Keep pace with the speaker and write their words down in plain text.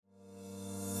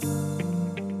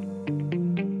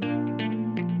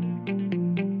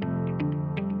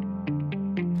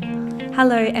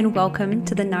Hello and welcome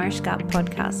to the Nourish Gut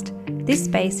podcast. This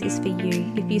space is for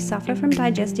you if you suffer from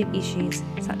digestive issues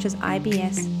such as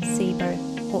IBS,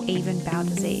 SIBO, or even bowel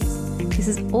disease. This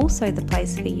is also the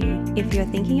place for you if you're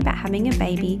thinking about having a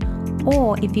baby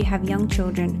or if you have young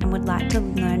children and would like to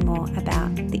learn more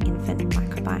about the infant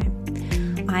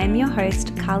microbiome. I am your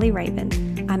host, Carly Raven.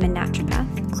 I'm a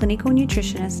naturopath, clinical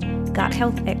nutritionist, gut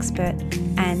health expert,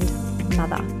 and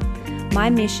mother. My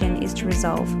mission is to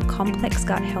resolve complex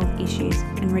gut health issues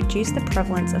and reduce the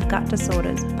prevalence of gut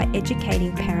disorders by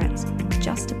educating parents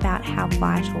just about how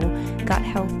vital gut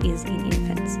health is in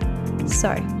infants.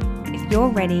 So, if you're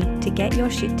ready to get your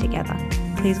shit together,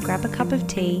 please grab a cup of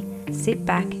tea, sit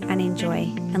back and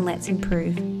enjoy, and let's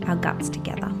improve our guts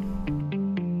together.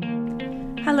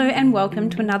 Hello and welcome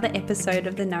to another episode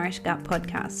of the Nourish Gut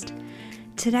podcast.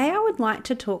 Today I would like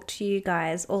to talk to you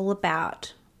guys all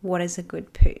about what is a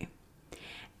good poo.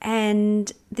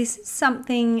 And this is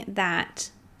something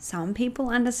that some people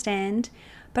understand,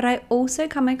 but I also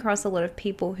come across a lot of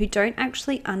people who don't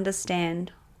actually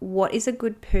understand what is a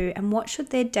good poo and what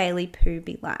should their daily poo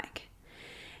be like.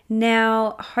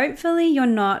 Now, hopefully you're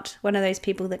not one of those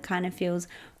people that kind of feels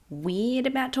weird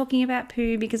about talking about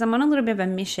poo, because I'm on a little bit of a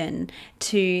mission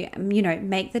to,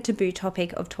 make the taboo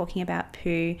topic of talking about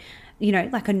poo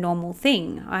like a normal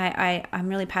thing. I'm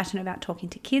really passionate about talking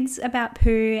to kids about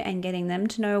poo and getting them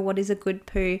to know what is a good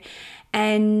poo.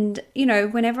 And,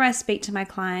 whenever I speak to my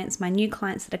clients, my new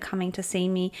clients that are coming to see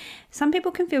me, some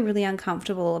people can feel really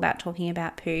uncomfortable about talking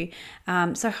about poo.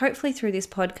 So hopefully through this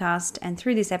podcast and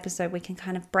through this episode, we can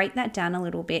kind of break that down a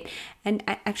little bit and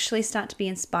actually start to be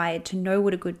inspired to know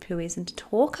what a good poo is and to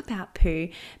talk about poo,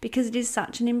 because it is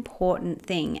such an important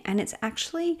thing. And it's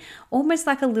actually almost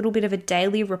like a little bit of a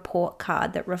daily report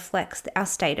card that reflects our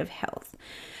state of health.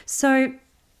 So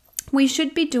we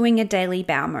should be doing a daily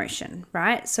bowel motion,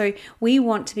 right? So we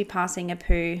want to be passing a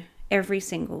poo every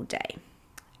single day.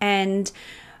 And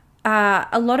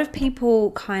a lot of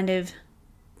people kind of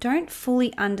don't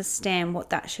fully understand what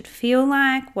that should feel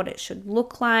like, what it should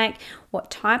look like, what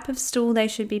type of stool they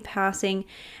should be passing.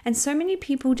 And so many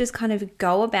people just kind of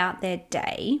go about their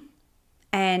day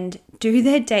and do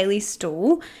their daily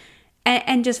stool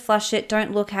and just flush it,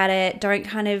 don't look at it, don't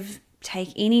kind of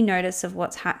take any notice of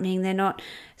what's happening. They're not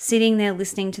sitting there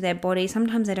listening to their body.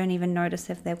 Sometimes they don't even notice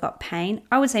if they've got pain.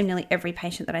 I would say nearly every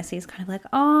patient that I see is kind of like,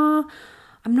 I'm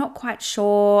not quite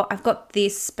sure. I've got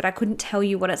this, but I couldn't tell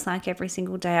you what it's like every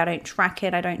single day. I don't track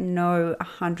it. I don't know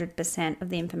 100% of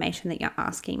the information that you're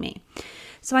asking me.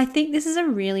 So I think this is a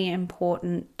really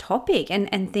important topic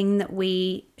and thing that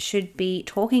we should be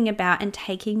talking about and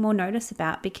taking more notice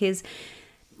about, because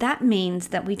that means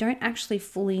that we don't actually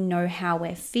fully know how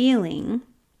we're feeling.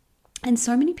 And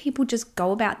so many people just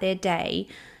go about their day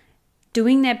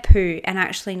doing their poo and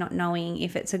actually not knowing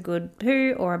if it's a good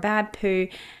poo or a bad poo.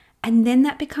 And then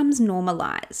that becomes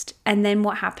normalized. And then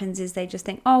what happens is they just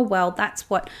think, oh, well, that's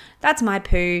my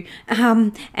poo.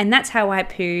 And that's how I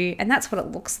poo. And that's what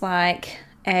it looks like.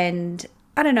 And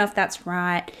I don't know if that's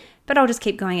right, but I'll just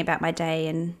keep going about my day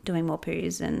and doing more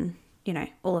poos and,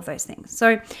 all of those things.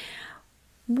 So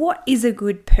what is a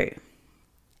good poo?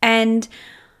 And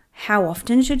how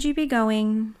often should you be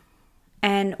going?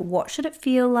 And what should it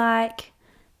feel like?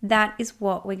 That is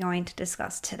what we're going to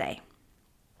discuss today.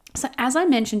 So as I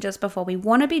mentioned just before, we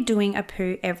want to be doing a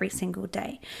poo every single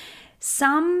day.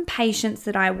 Some patients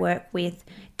that I work with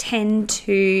tend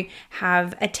to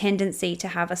have a tendency to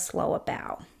have a slower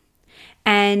bowel.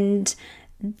 And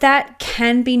that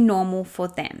can be normal for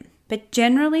them. But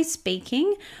generally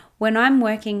speaking, when I'm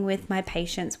working with my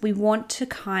patients, we want to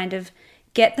kind of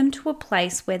get them to a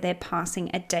place where they're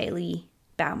passing a daily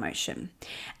bowel motion.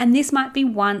 And this might be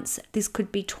once, this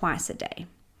could be twice a day.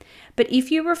 But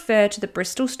if you refer to the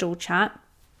Bristol Stool Chart,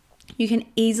 you can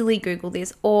easily Google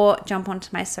this or jump onto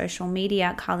my social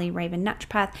media, Carly Raven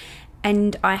Naturopath,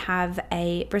 and I have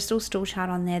a Bristol Stool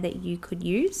Chart on there that you could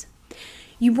use.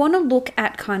 You want to look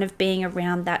at kind of being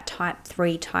around that type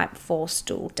 3, type 4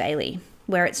 stool daily,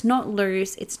 where it's not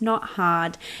loose, it's not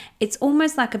hard. It's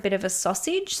almost like a bit of a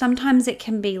sausage. Sometimes it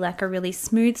can be like a really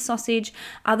smooth sausage.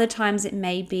 Other times it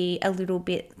may be a little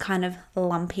bit kind of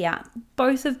lumpier.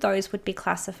 Both of those would be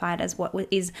classified as what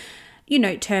is,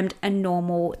 termed a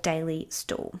normal daily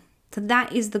stool. So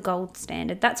that is the gold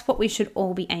standard. That's what we should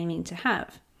all be aiming to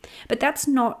have. But that's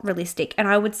not realistic. And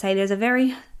I would say there's a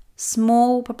very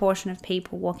small proportion of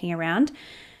people walking around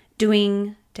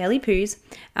doing daily poos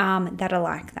that are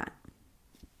like that.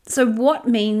 So what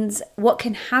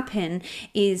can happen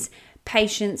is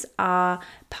patients are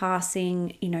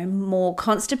passing, more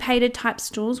constipated type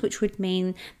stools, which would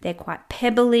mean they're quite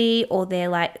pebbly or they're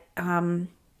like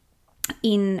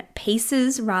in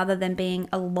pieces rather than being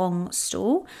a long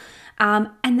stool.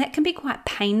 And that can be quite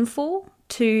painful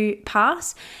to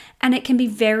pass, and it can be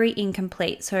very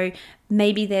incomplete. So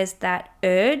maybe there's that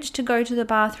urge to go to the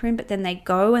bathroom, but then they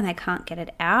go and they can't get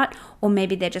it out, or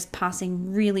maybe they're just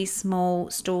passing really small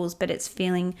stools, but it's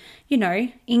feeling,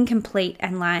 incomplete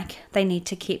and like they need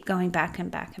to keep going back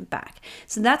and back and back.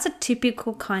 So that's a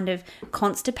typical kind of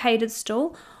constipated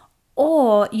stool.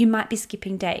 Or you might be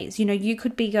skipping days. You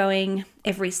could be going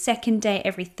every second day,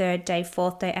 every third day,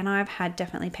 fourth day. And I've had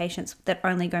definitely patients that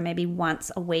only go maybe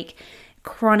once a week,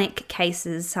 chronic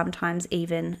cases, sometimes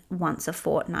even once a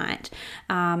fortnight.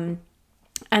 And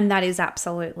that is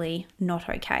absolutely not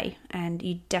okay. And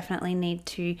you definitely need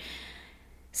to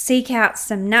seek out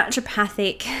some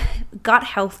naturopathic gut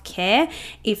health care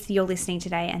if you're listening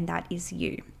today and that is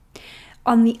you.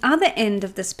 On the other end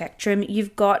of the spectrum,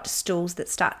 you've got stools that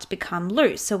start to become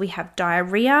loose. So we have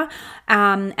diarrhea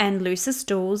and looser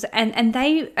stools, and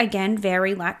they, again,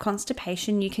 vary like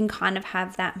constipation. You can kind of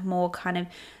have that more kind of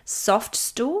soft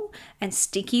stool and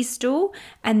sticky stool,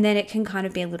 and then it can kind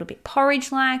of be a little bit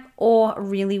porridge-like or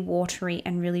really watery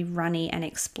and really runny and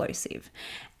explosive.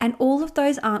 And all of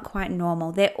those aren't quite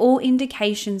normal. They're all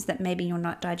indications that maybe you're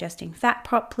not digesting fat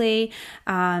properly.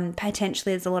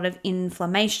 Potentially there's a lot of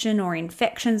inflammation or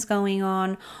infections going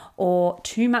on, or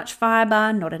too much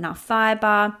fiber, not enough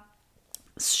fiber.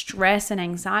 Stress and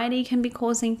anxiety can be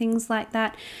causing things like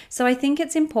that. So I think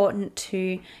it's important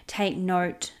to take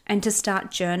note and to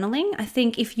start journaling. I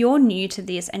think if you're new to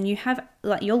this and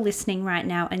you're listening right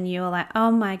now and you're like, oh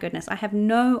my goodness, I have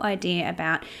no idea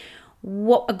about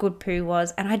what a good poo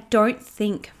was, and I don't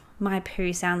think my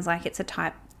poo sounds like it's a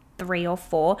type 3 or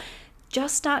 4,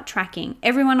 just start tracking.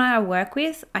 Everyone I work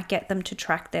with, I get them to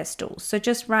track their stools. So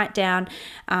just write down,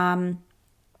 how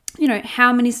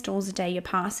many stools a day you're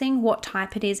passing, what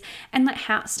type it is, and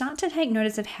start to take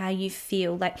notice of how you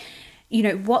feel.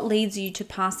 What leads you to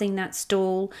passing that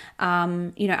stool?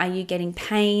 Are you getting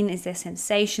pain? Is there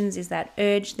sensations? Is that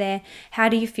urge there? How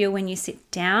do you feel when you sit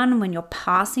down, when you're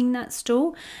passing that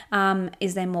stool?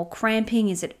 Is there more cramping?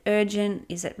 Is it urgent?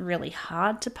 Is it really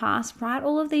hard to pass? Write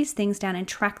all of these things down and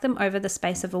track them over the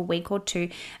space of a week or two,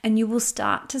 and you will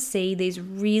start to see these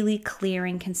really clear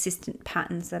and consistent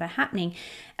patterns that are happening.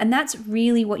 And that's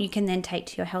really what you can then take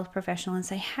to your health professional and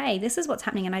say, hey, this is what's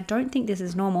happening and I don't think this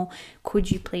is normal. Could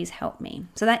you please help me?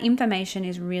 So that information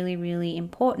is really, really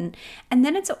important. And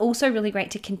then it's also really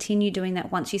great to continue doing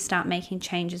that once you start making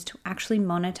changes, to actually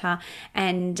monitor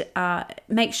and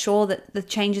make sure that the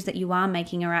changes that you are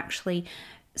making are actually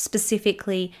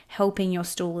specifically helping your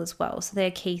stool as well. So they're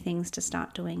key things to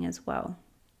start doing as well.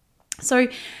 So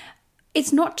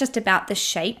it's not just about the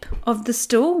shape of the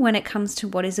stool when it comes to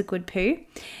what is a good poo.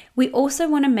 We also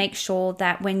want to make sure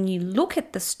that when you look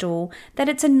at the stool, that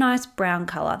it's a nice brown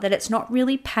color, that it's not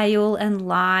really pale and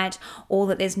light, or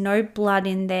that there's no blood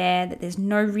in there, that there's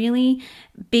no really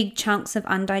big chunks of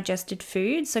undigested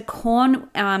food. So corn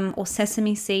or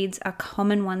sesame seeds are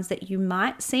common ones that you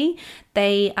might see.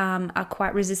 They are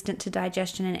quite resistant to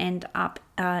digestion and end up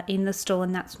in the stool,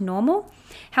 and that's normal.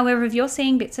 However, if you're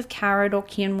seeing bits of carrot or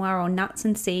quinoa or nuts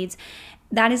and seeds,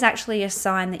 that is actually a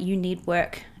sign that you need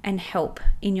work and help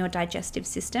in your digestive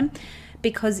system,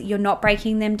 because you're not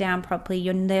breaking them down properly.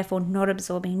 You're therefore not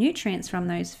absorbing nutrients from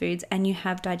those foods, and you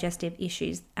have digestive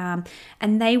issues. And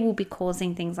they will be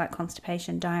causing things like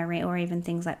constipation, diarrhea, or even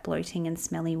things like bloating and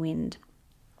smelly wind.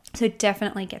 So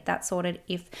definitely get that sorted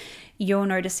if you're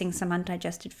noticing some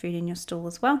undigested food in your stool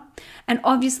as well. And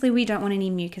obviously we don't want any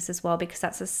mucus as well, because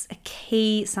that's a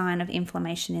key sign of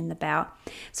inflammation in the bowel.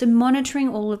 So monitoring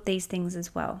all of these things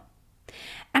as well.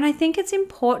 And I think it's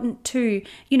important to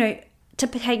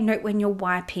take note when you're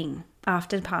wiping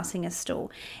after passing a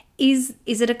stool. Is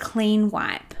it a clean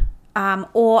wipe?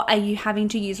 Or are you having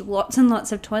to use lots and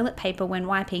lots of toilet paper when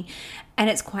wiping, and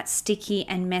it's quite sticky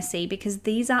and messy? Because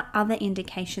these are other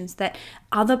indications that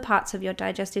other parts of your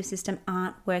digestive system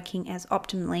aren't working as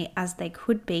optimally as they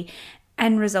could be,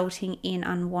 and resulting in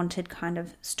unwanted kind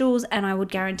of stools. And I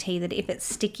would guarantee that if it's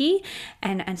sticky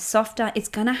and softer, it's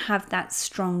going to have that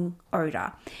strong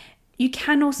odor. You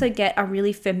can also get a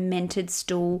really fermented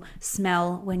stool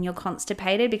smell when you're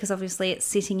constipated, because obviously it's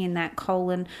sitting in that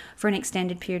colon for an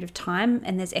extended period of time,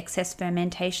 and there's excess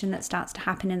fermentation that starts to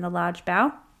happen in the large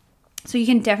bowel. So you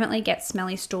can definitely get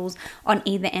smelly stools on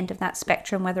either end of that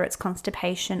spectrum, whether it's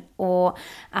constipation or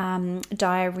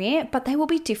diarrhea, but they will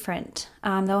be different.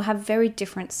 They'll have very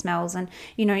different smells. And,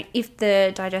 if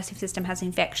the digestive system has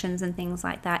infections and things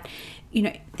like that,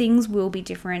 things will be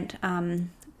different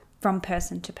from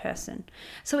person to person.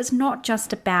 So it's not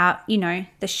just about,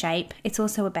 the shape. It's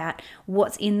also about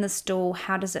what's in the stool,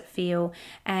 how does it feel?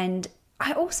 And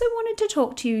I also wanted to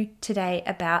talk to you today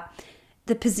about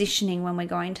the positioning when we're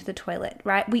going to the toilet,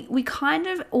 right? We kind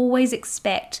of always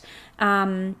expect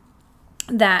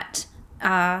that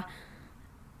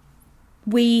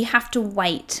we have to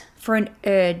wait for an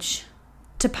urge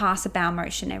to pass a bowel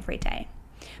motion every day.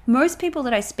 Most people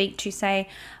that I speak to say,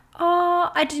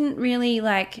 I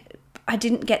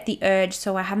didn't get the urge,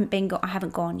 so I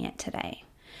haven't gone yet today.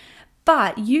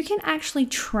 But you can actually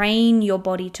train your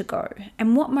body to go.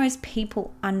 And what most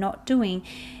people are not doing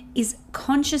is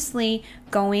consciously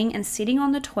going and sitting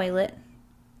on the toilet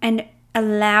and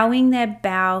allowing their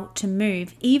bowel to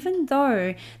move, even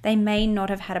though they may not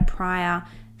have had a prior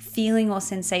feeling or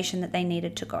sensation that they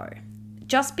needed to go.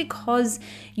 Just because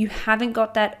you haven't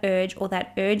got that urge or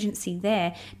that urgency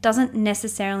there doesn't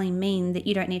necessarily mean that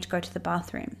you don't need to go to the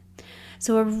bathroom.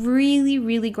 So a really,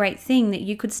 really great thing that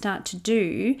you could start to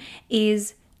do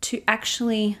is to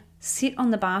actually sit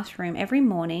on the bathroom every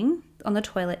morning, on the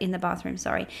toilet in the bathroom,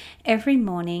 every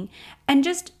morning, and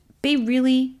just be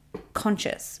really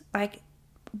conscious. Like,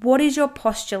 what is your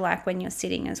posture like when you're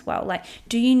sitting as well? Like,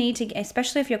 do you need to,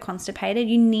 especially if you're constipated,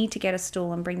 you need to get a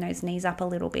stool and bring those knees up a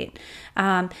little bit.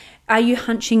 Are you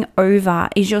hunching over?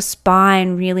 Is your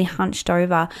spine really hunched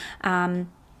over?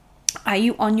 Are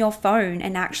you on your phone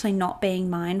and actually not being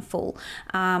mindful?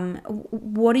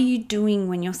 What are you doing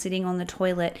when you're sitting on the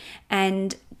toilet?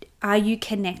 And are you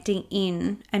connecting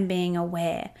in and being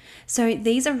aware? So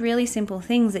these are really simple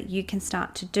things that you can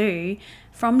start to do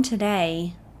from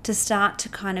today to start to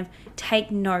kind of take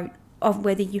note of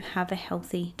whether you have a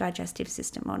healthy digestive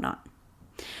system or not.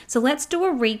 So let's do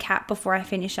a recap before I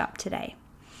finish up today.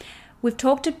 We've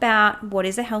talked about what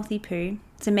is a healthy poo,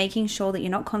 so making sure that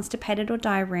you're not constipated or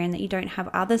diarrhea and that you don't have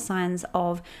other signs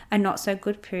of a not so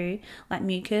good poo like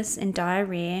mucus and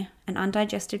diarrhea and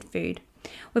undigested food.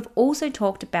 We've also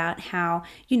talked about how,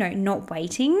 not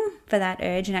waiting for that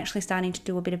urge and actually starting to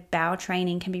do a bit of bowel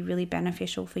training can be really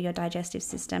beneficial for your digestive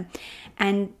system,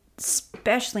 and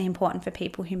especially important for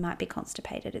people who might be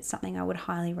constipated. It's something I would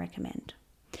highly recommend.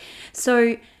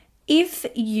 So if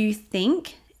you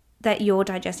think that your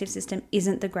digestive system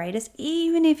isn't the greatest,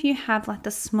 even if you have like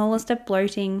the smallest of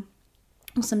bloating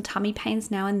or some tummy pains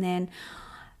now and then,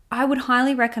 I would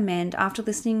highly recommend, after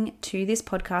listening to this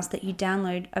podcast, that you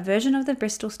download a version of the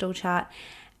Bristol Stool Chart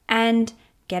and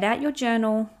get out your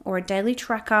journal or a daily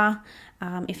tracker.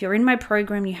 If you're in my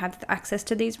program, you have access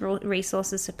to these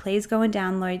resources, so please go and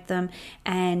download them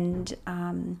and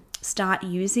start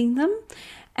using them,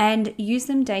 and use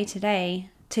them day to day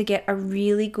to get a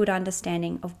really good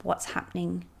understanding of what's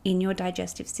happening in your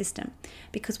digestive system.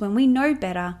 Because when we know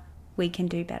better, we can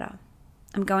do better.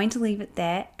 I'm going to leave it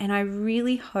there, and I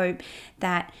really hope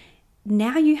that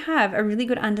now you have a really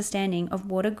good understanding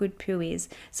of what a good poo is,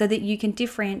 so that you can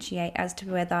differentiate as to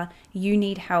whether you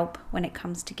need help when it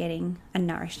comes to getting a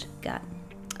nourished gut.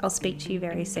 I'll speak to you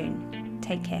very soon.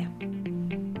 Take care.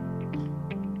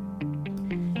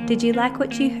 Did you like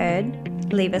what you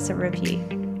heard? Leave us a review.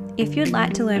 If you'd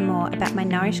like to learn more about my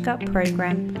Nourish Gut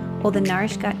program or the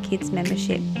Nourish Gut Kids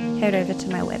membership, head over to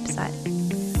my website.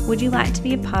 Would you like to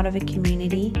be a part of a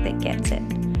community that gets it?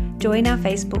 Join our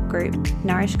Facebook group,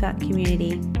 Nourish Gut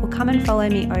Community, or come and follow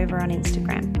me over on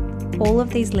Instagram. All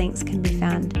of these links can be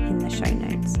found in the show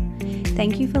notes.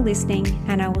 Thank you for listening,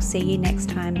 and I will see you next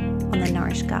time on the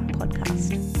Nourish Gut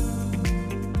podcast.